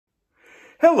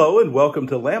Hello and welcome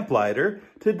to Lamplighter.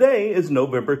 Today is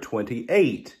November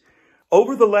 28.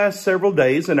 Over the last several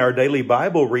days in our daily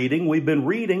Bible reading, we've been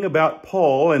reading about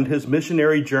Paul and his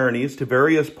missionary journeys to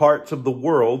various parts of the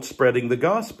world spreading the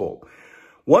gospel.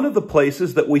 One of the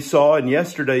places that we saw in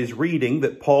yesterday's reading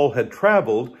that Paul had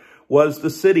traveled was the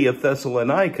city of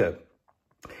Thessalonica.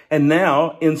 And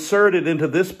now, inserted into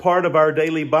this part of our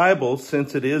daily Bible,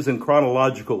 since it is in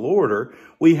chronological order,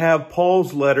 we have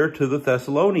Paul's letter to the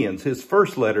Thessalonians, his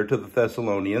first letter to the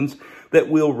Thessalonians, that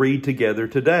we'll read together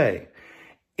today.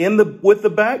 With the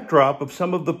backdrop of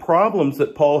some of the problems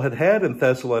that Paul had had in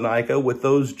Thessalonica with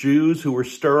those Jews who were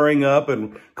stirring up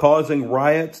and causing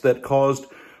riots that caused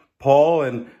Paul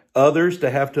and others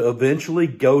to have to eventually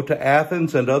go to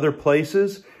Athens and other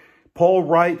places, Paul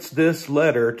writes this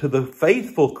letter to the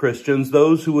faithful Christians,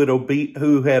 those who had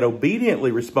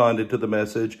obediently responded to the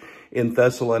message in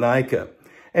Thessalonica.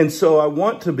 And so I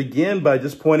want to begin by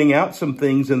just pointing out some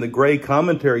things in the gray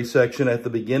commentary section at the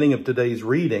beginning of today's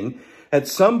reading. At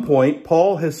some point,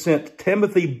 Paul has sent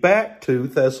Timothy back to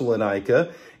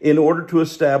Thessalonica in order to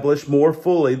establish more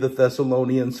fully the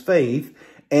Thessalonians' faith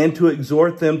and to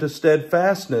exhort them to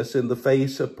steadfastness in the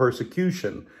face of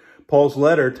persecution. Paul's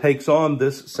letter takes on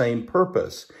this same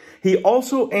purpose. He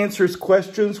also answers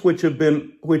questions which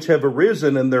have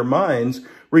arisen in their minds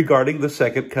regarding the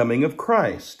second coming of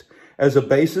Christ. As a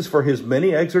basis for his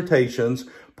many exhortations,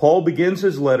 Paul begins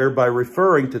his letter by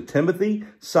referring to Timothy,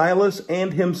 Silas,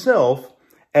 and himself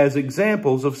as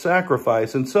examples of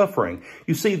sacrifice and suffering.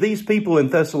 You see, these people in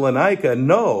Thessalonica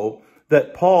know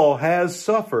that Paul has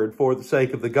suffered for the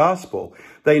sake of the gospel.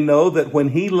 They know that when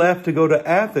he left to go to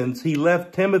Athens, he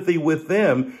left Timothy with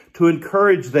them to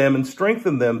encourage them and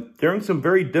strengthen them during some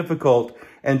very difficult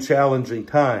and challenging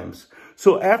times.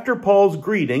 So after Paul's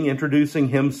greeting, introducing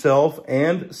himself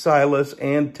and Silas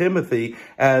and Timothy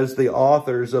as the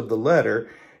authors of the letter,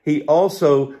 he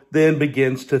also then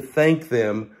begins to thank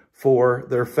them for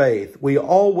their faith. We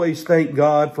always thank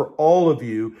God for all of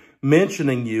you,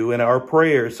 mentioning you in our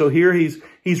prayers. So here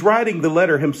he's writing the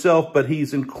letter himself, but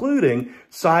he's including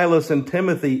Silas and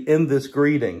Timothy in this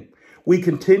greeting. We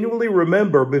continually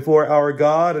remember before our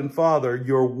God and Father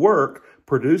your work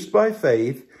produced by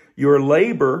faith, your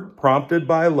labor prompted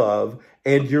by love,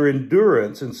 and your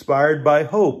endurance inspired by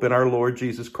hope in our Lord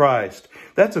Jesus Christ.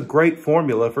 That's a great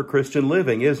formula for Christian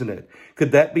living, isn't it?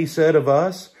 Could that be said of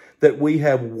us? That we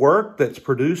have work that's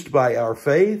produced by our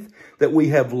faith, that we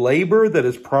have labor that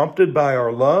is prompted by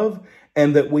our love,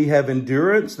 and that we have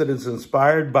endurance that is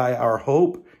inspired by our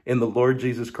hope in the Lord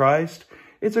Jesus Christ.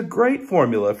 It's a great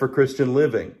formula for Christian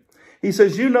living. He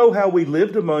says, you know how we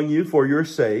lived among you for your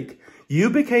sake. You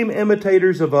became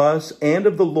imitators of us and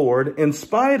of the Lord in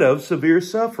spite of severe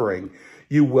suffering.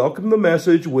 You welcomed the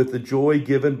message with the joy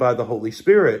given by the Holy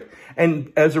Spirit.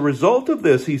 And as a result of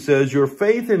this, he says, your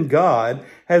faith in God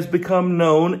has become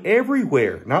known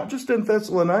everywhere, not just in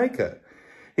Thessalonica.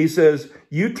 He says,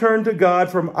 you turned to God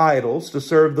from idols to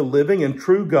serve the living and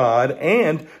true God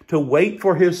and to wait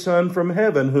for his Son from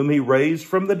heaven, whom he raised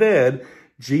from the dead,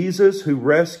 Jesus, who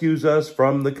rescues us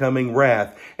from the coming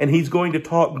wrath. And he's going to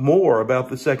talk more about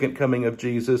the second coming of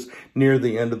Jesus near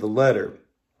the end of the letter.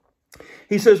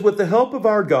 He says, with the help of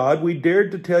our God, we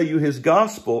dared to tell you his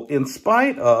gospel in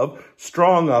spite of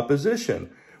strong opposition.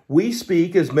 We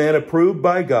speak as men approved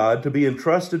by God to be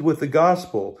entrusted with the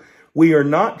gospel. We are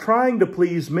not trying to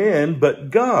please men, but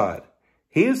God.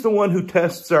 He is the one who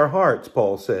tests our hearts,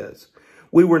 Paul says.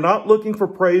 We were not looking for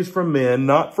praise from men,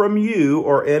 not from you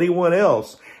or anyone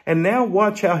else. And now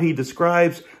watch how he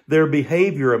describes their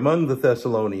behavior among the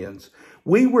Thessalonians.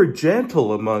 We were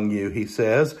gentle among you, he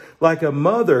says, like a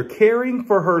mother caring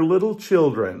for her little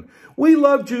children. We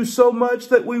loved you so much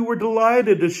that we were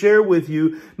delighted to share with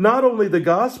you not only the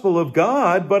gospel of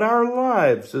God, but our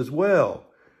lives as well,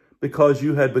 because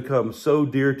you had become so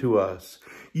dear to us.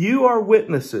 You are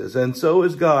witnesses, and so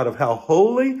is God, of how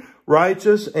holy,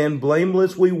 righteous, and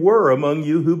blameless we were among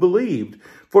you who believed.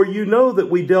 For you know that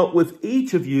we dealt with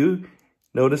each of you,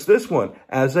 notice this one,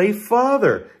 as a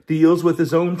father deals with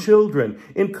his own children,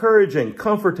 encouraging,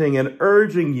 comforting, and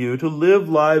urging you to live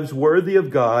lives worthy of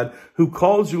God who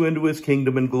calls you into his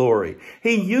kingdom and glory.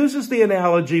 He uses the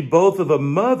analogy both of a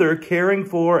mother caring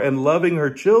for and loving her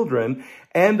children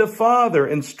and a father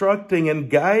instructing and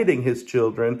guiding his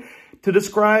children to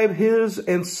describe his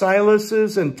and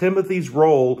Silas's and Timothy's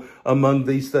role among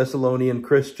these Thessalonian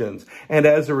Christians. And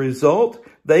as a result,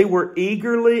 they were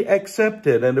eagerly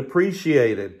accepted and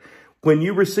appreciated. When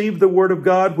you received the word of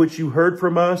God, which you heard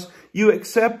from us, you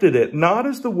accepted it, not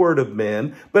as the word of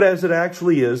men, but as it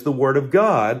actually is the word of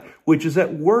God, which is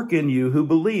at work in you who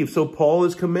believe. So Paul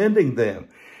is commending them.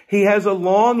 He has a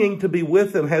longing to be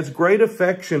with them, has great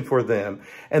affection for them.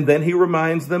 And then he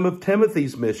reminds them of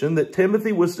Timothy's mission, that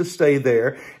Timothy was to stay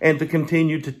there and to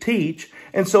continue to teach.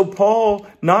 And so Paul,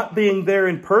 not being there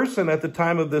in person at the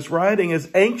time of this writing,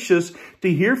 is anxious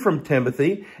to hear from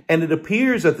Timothy. And it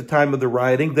appears at the time of the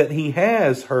writing that he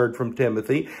has heard from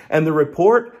Timothy. And the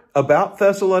report about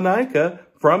Thessalonica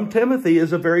from Timothy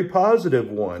is a very positive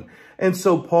one. And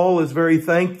so Paul is very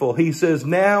thankful. He says,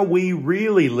 now we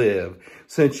really live,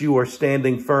 since you are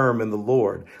standing firm in the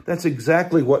Lord. That's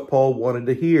exactly what Paul wanted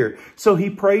to hear. So he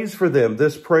prays for them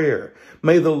this prayer.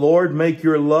 May the Lord make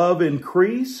your love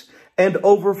increase and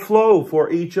overflow for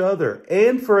each other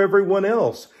and for everyone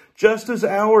else, just as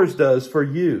ours does for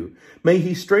you. May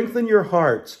he strengthen your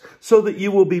hearts so that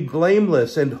you will be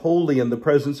blameless and holy in the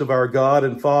presence of our God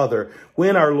and Father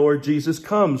when our Lord Jesus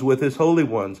comes with his holy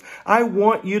ones. I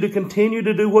want you to continue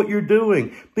to do what you're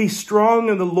doing. Be strong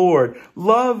in the Lord.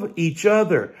 Love each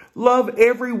other. Love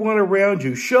everyone around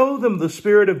you. Show them the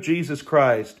Spirit of Jesus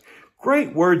Christ.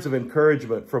 Great words of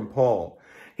encouragement from Paul.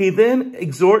 He then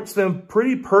exhorts them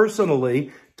pretty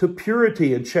personally to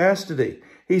purity and chastity.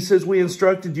 He says, we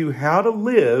instructed you how to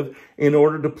live in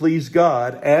order to please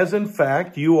God, as in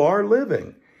fact you are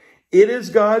living. It is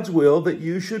God's will that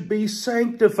you should be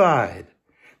sanctified,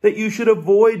 that you should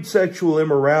avoid sexual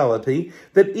immorality,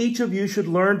 that each of you should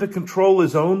learn to control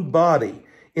his own body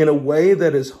in a way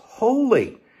that is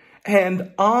holy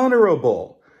and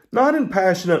honorable, not in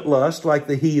passionate lust like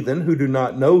the heathen who do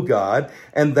not know God,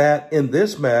 and that in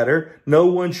this matter no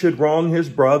one should wrong his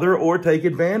brother or take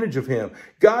advantage of him.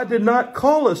 God did not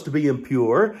call us to be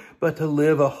impure, but to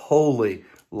live a holy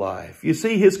life. You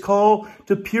see, his call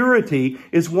to purity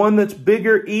is one that's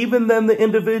bigger even than the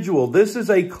individual. This is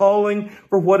a calling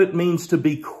for what it means to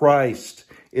be Christ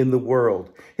in the world.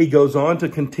 He goes on to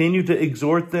continue to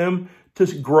exhort them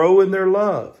to grow in their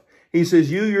love. He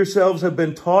says, you yourselves have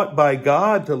been taught by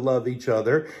God to love each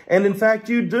other. And in fact,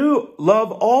 you do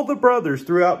love all the brothers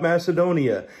throughout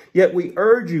Macedonia. Yet we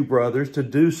urge you, brothers, to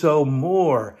do so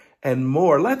more and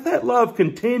more. Let that love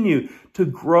continue to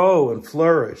grow and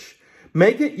flourish.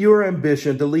 Make it your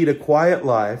ambition to lead a quiet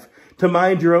life, to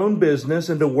mind your own business,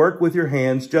 and to work with your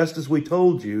hands, just as we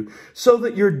told you, so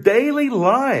that your daily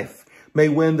life may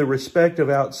win the respect of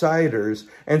outsiders,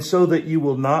 and so that you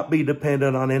will not be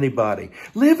dependent on anybody.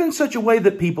 Live in such a way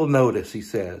that people notice, he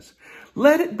says.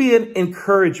 Let it be an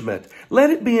encouragement. Let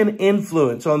it be an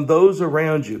influence on those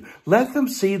around you. Let them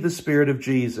see the Spirit of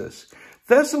Jesus.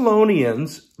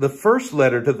 Thessalonians, the first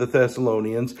letter to the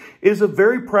Thessalonians, is a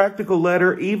very practical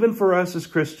letter even for us as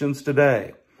Christians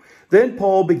today. Then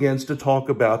Paul begins to talk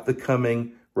about the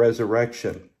coming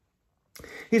resurrection.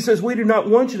 He says, we do not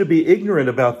want you to be ignorant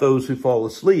about those who fall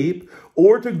asleep,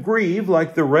 or to grieve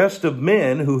like the rest of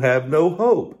men who have no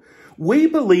hope. We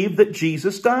believe that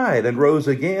Jesus died and rose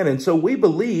again, and so we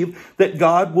believe that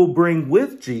God will bring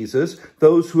with Jesus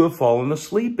those who have fallen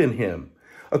asleep in him.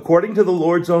 According to the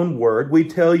Lord's own word, we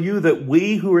tell you that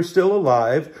we who are still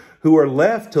alive, who are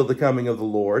left till the coming of the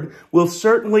Lord, will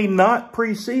certainly not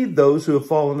precede those who have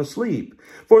fallen asleep.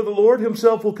 For the Lord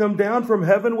himself will come down from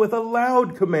heaven with a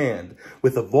loud command,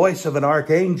 with the voice of an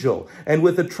archangel, and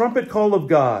with the trumpet call of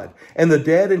God, and the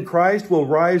dead in Christ will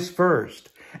rise first.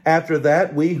 After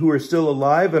that, we who are still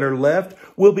alive and are left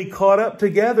will be caught up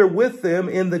together with them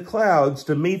in the clouds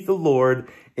to meet the Lord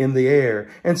in the air.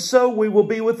 And so we will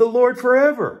be with the Lord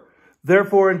forever.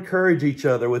 Therefore, encourage each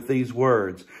other with these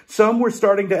words. Some were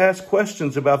starting to ask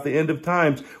questions about the end of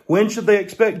times. When should they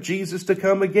expect Jesus to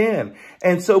come again?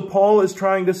 And so Paul is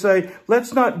trying to say,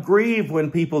 let's not grieve when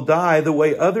people die the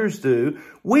way others do.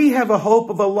 We have a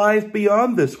hope of a life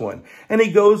beyond this one. And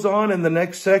he goes on in the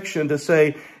next section to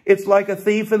say, it's like a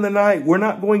thief in the night. We're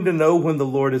not going to know when the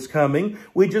Lord is coming.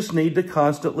 We just need to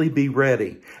constantly be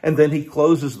ready. And then he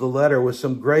closes the letter with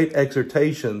some great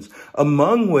exhortations,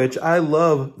 among which I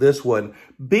love this one.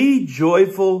 Be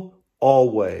joyful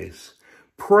always.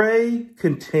 Pray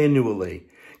continually.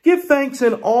 Give thanks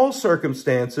in all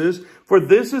circumstances, for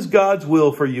this is God's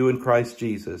will for you in Christ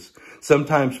Jesus.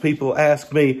 Sometimes people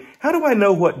ask me, how do I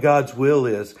know what God's will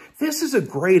is? This is a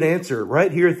great answer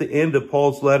right here at the end of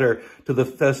Paul's letter to the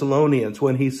Thessalonians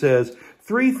when he says,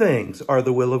 3 things are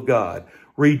the will of God.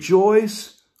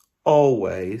 Rejoice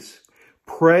always,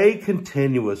 pray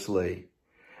continuously,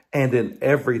 and in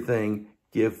everything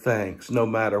give thanks, no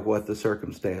matter what the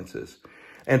circumstances.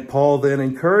 And Paul then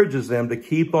encourages them to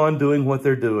keep on doing what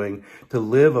they're doing, to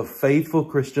live a faithful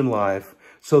Christian life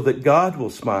so that God will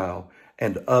smile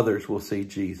and others will see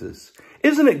Jesus.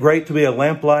 Isn't it great to be a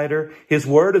lamplighter? His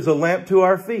word is a lamp to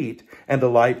our feet and a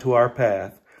light to our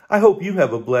path. I hope you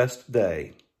have a blessed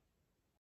day.